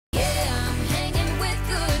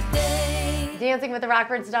Dancing with the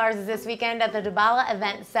Rockford Stars is this weekend at the Dubala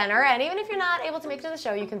Event Center. And even if you're not able to make it to the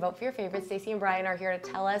show, you can vote for your favorites. Stacey and Brian are here to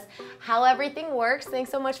tell us how everything works.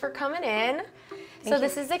 Thanks so much for coming in.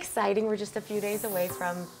 This is exciting. We're just a few days away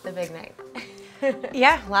from the big night.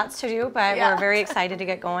 Yeah, lots to do, but we're very excited to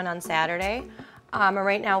get going on Saturday.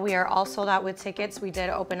 Right now we are all sold out with tickets. We did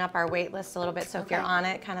open up our wait list a little bit, so if you're on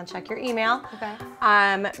it, kind of check your email.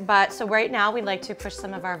 So right now we'd like to push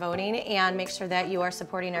some of our voting and make sure that you are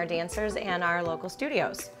supporting our dancers and our local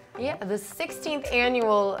studios. Yeah, the 16th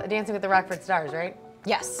annual Dancing with the Rockford Stars, right?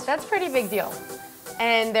 Yes. That's a pretty big deal.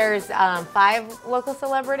 And there's 5 local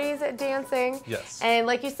celebrities at dancing. Yes. And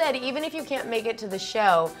like you said, even if you can't make it to the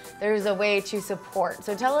show, there's a way to support.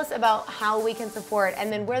 So tell us about how we can support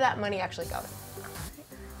and then where that money actually goes.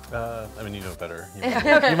 I mean, you know better. You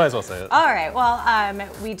might as well say it. All right, well,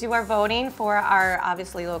 we do our voting for our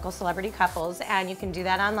obviously local celebrity couples, and you can do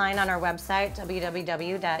that online on our website,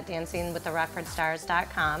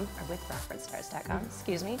 www.dancingwiththerockfordstars.com, or with rockfordstars.com,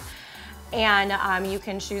 excuse me. And you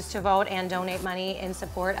can choose to vote and donate money in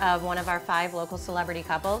support of one of our 5 local celebrity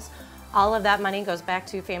couples. All of that money goes back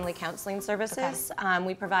to family counseling services.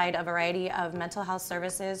 We provide a variety of mental health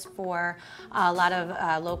services for a lot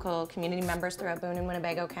of local community members throughout Boone and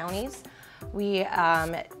Winnebago counties. We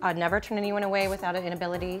never turn anyone away without an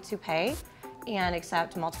inability to pay and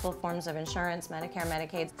accept multiple forms of insurance, Medicare,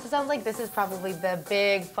 Medicaid. So it sounds like this is probably the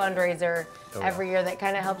big fundraiser every year that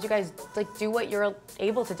kind of helps you guys do what you're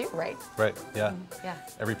able to do, right? Right, yeah. Yeah.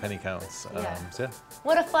 Every penny counts. So yeah.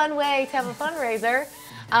 What a fun way to have a fundraiser.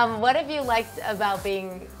 What have you liked about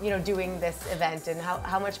being, doing this event, and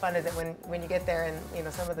how much fun is it when you get there and,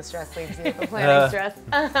 some of the stress leaves you, the planning stress?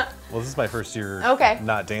 Well, this is my first year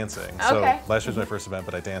not dancing. So last year was my first event,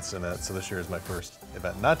 but I danced in it. So this year is my first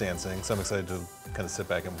event not dancing. So I'm excited to kind of sit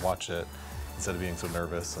back and watch it instead of being so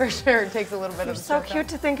nervous. For sure, it takes a little bit of so cute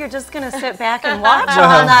to think you're just going to sit back and watch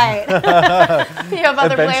all night. You have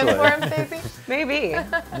other plans for him, Stacey? Maybe.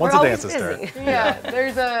 Once the dances start. Yeah,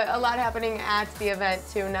 there's a lot happening at the event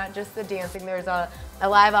too, not just the dancing. There's a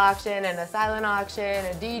live auction and a silent auction,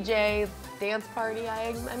 a DJ, dance party,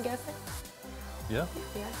 I'm guessing? Yeah.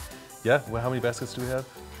 Yeah, well, how many baskets do we have?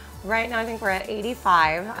 Right now I think we're at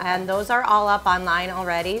 85, and those are all up online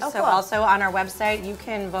already. So also on our website you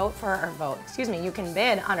can you can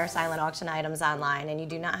bid on our silent auction items online, and you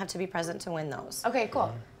do not have to be present to win those. Okay,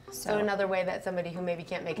 cool. So another way that somebody who maybe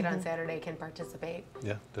can't make it on Saturday can participate.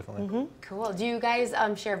 Yeah, definitely. Cool. Do you guys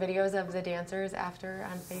share videos of the dancers after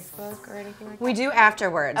on Facebook or anything like that? We do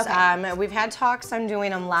afterwards. We've had talks on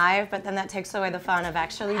doing them live, but then that takes away the fun of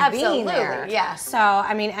actually being there. Yeah. So,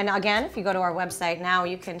 I mean, and again, if you go to our website now,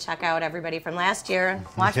 you can check out everybody from last year and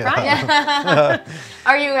watch Brian.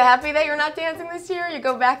 Are you happy that you're not dancing this year? You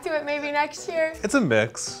go back to it maybe next year? It's a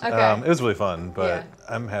mix. It was really fun, but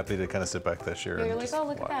I'm happy to kind of sit back this year and you're like, just oh,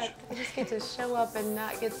 look watch. at that. I just get to show up and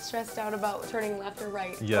not get stressed out about turning left or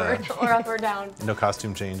right or up or down. No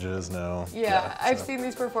costume changes, no. Yeah, I've seen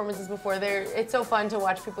these performances before. It's so fun to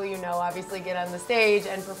watch people obviously get on the stage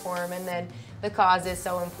and perform, and then the cause is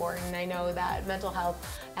so important. I know that mental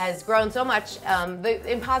health has grown so much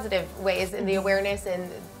in positive ways in the awareness and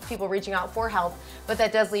people reaching out for help, but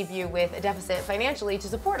that does leave you with a deficit financially to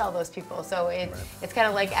support all those people. So it's kind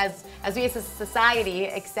of like as we as a society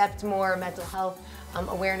accept more mental health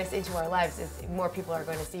awareness into our lives, more people are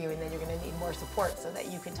going to see you, and then you're going to need more support so that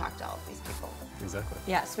you can talk to all of these people. Exactly.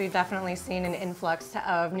 Yes, we've definitely seen an influx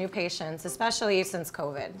of new patients, especially since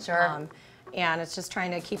COVID. Sure. And it's just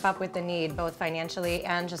trying to keep up with the need, both financially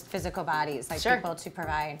and just physical bodies, people to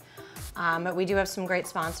provide. But we do have some great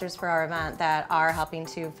sponsors for our event that are helping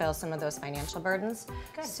to fill some of those financial burdens.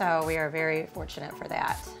 Good. So we are very fortunate for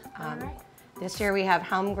that. All right. This year we have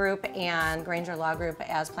Helm Group and Granger Law Group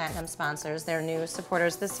as platinum sponsors. They're new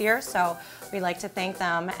supporters this year, so we'd like to thank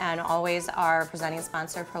them, and always our presenting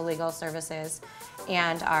sponsor, Pro Legal Services,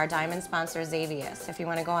 and our diamond sponsor, Xavius. If you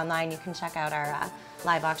want to go online, you can check out our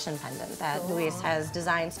live auction pendant that Luis has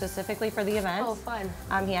designed specifically for the event. Oh, fun.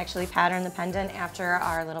 He actually patterned the pendant after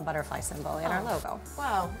our little butterfly symbol in our logo.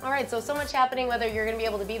 Wow. All right, so much happening, whether you're going to be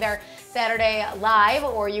able to be there Saturday live,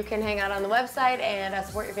 or you can hang out on the website and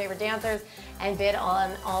support your favorite dancers and bid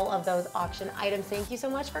on all of those auction items. Thank you so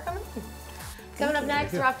much for coming. Coming up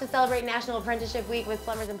next, we're off to celebrate National Apprenticeship Week with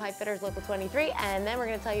Plumbers and Pipe Fitters Local 23, and then we're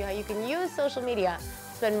going to tell you how you can use social media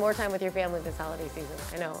to spend more time with your family this holiday season.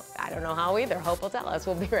 I don't know how either. Hope will tell us.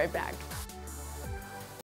 We'll be right back.